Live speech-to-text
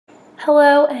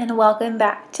Hello and welcome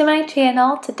back to my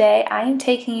channel. Today I am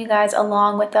taking you guys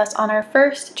along with us on our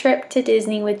first trip to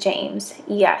Disney with James.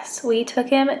 Yes, we took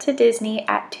him to Disney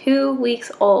at 2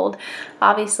 weeks old.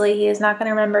 Obviously he is not going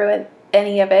to remember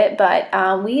any of it, but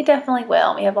we definitely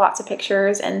will. We have lots of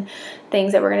pictures and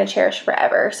things that we're going to cherish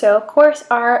forever. So of course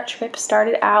our trip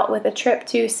started out with a trip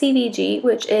to CBG,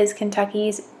 which is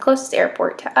Kentucky's closest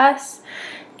airport to us.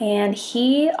 And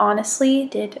he honestly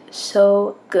did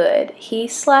so good. He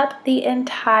slept the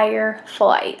entire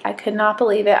flight. I could not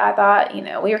believe it. I thought,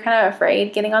 we were kind of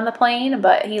afraid getting on the plane,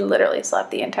 but he literally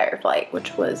slept the entire flight,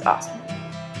 which was awesome.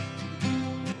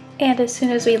 And as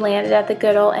soon as we landed at the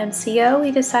good old MCO,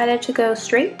 we decided to go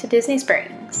straight to Disney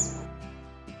Springs.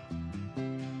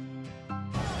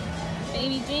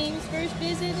 Baby James' first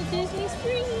visit to Disney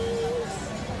Springs.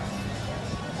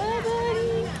 Bye,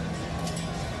 buddy.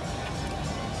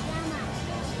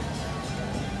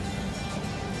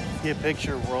 Get a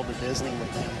picture of World of Disney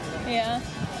with him. Yeah.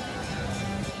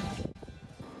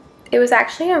 It was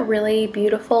actually a really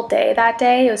beautiful day that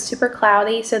day. It was super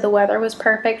cloudy, so the weather was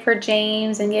perfect for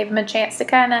James and gave him a chance to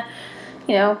kind of,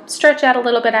 stretch out a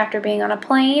little bit after being on a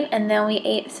plane. And then we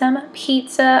ate some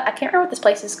pizza. I can't remember what this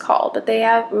place is called, but they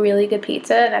have really good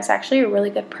pizza and it's actually a really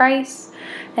good price.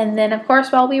 And then of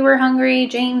course, while we were hungry,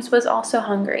 James was also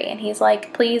hungry and he's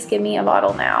like, please give me a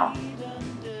bottle now.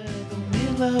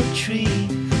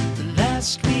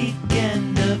 Last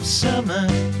weekend of summer,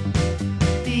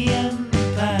 the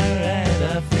empire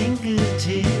at our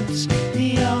fingertips,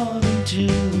 the autumn to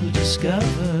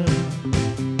discover.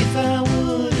 If I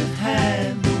would have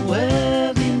had the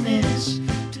worthiness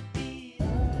to be.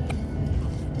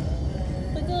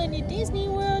 We're going to Disney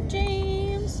World,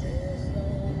 James.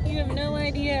 You have no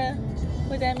idea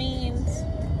what that means.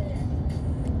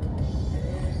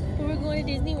 But we're going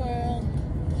to Disney World.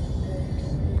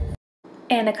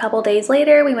 And a couple days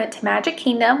later, we went to Magic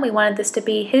Kingdom. We wanted this to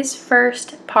be his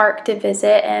first park to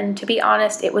visit, and to be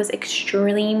honest, it was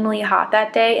extremely hot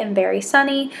that day and very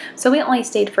sunny. So we only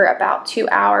stayed for about 2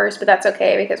 hours, but that's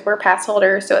okay because we're pass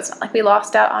holders, so it's not like we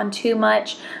lost out on too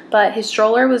much. But his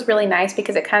stroller was really nice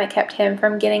because it kind of kept him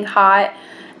from getting hot.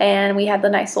 And we had the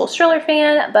nice little stroller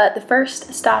fan, but the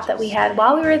first stop that we had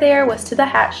while we were there was to the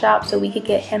hat shop so we could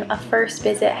get him a first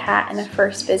visit hat and a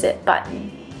first visit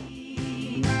button.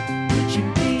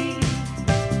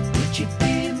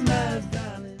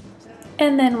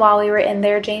 And then while we were in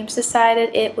there, James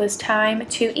decided it was time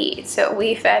to eat. So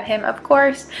we fed him, of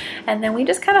course, and then we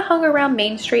just kind of hung around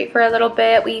Main Street for a little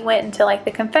bit. We went into like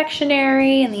the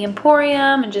confectionery and the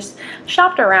Emporium and just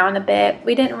shopped around a bit.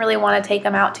 We didn't really want to take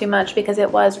him out too much because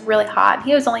it was really hot.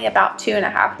 He was only about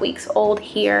 2.5 weeks old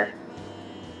here.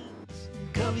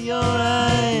 Cover your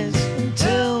eyes and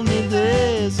tell me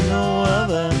there's no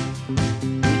other.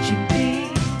 Would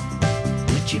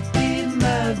you be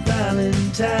my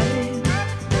Valentine?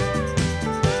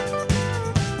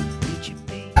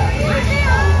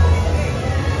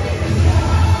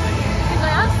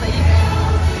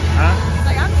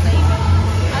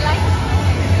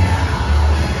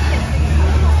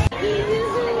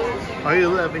 Are you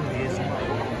loving Disney?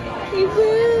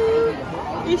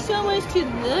 There's so much to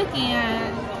look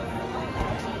at.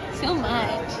 So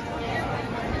much.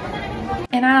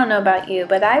 And I don't know about you,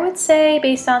 but I would say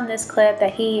based on this clip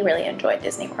that he really enjoyed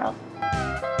Disney World.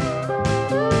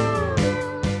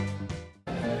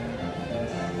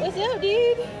 What's up,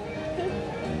 dude?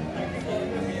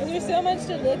 There's so much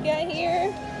to look at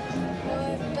here.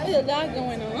 There's a lot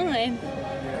going on.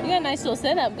 You got a nice little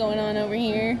setup going on over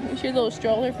here. It's your little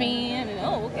stroller fan, and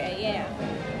oh, okay, yeah.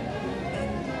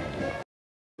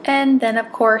 And then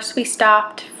of course we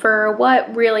stopped for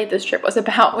what really this trip was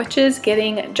about, which is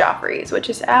getting Joffrey's, which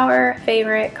is our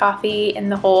favorite coffee in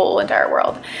the whole entire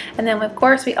world. And then of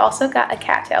course we also got a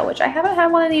cattail, which I haven't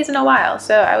had one of these in a while,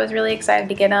 so I was really excited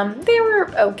to get them. They were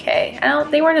okay.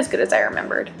 They weren't as good as I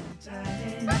remembered.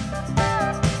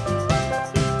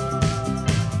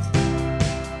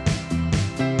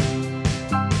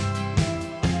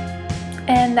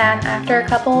 And then after a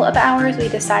couple of hours, we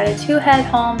decided to head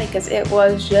home because it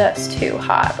was just too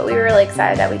hot. But we were really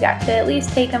excited that we got to at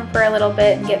least take him for a little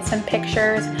bit and get some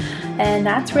pictures. And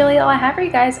that's really all I have for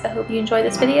you guys. I hope you enjoyed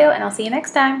this video and I'll see you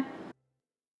next time.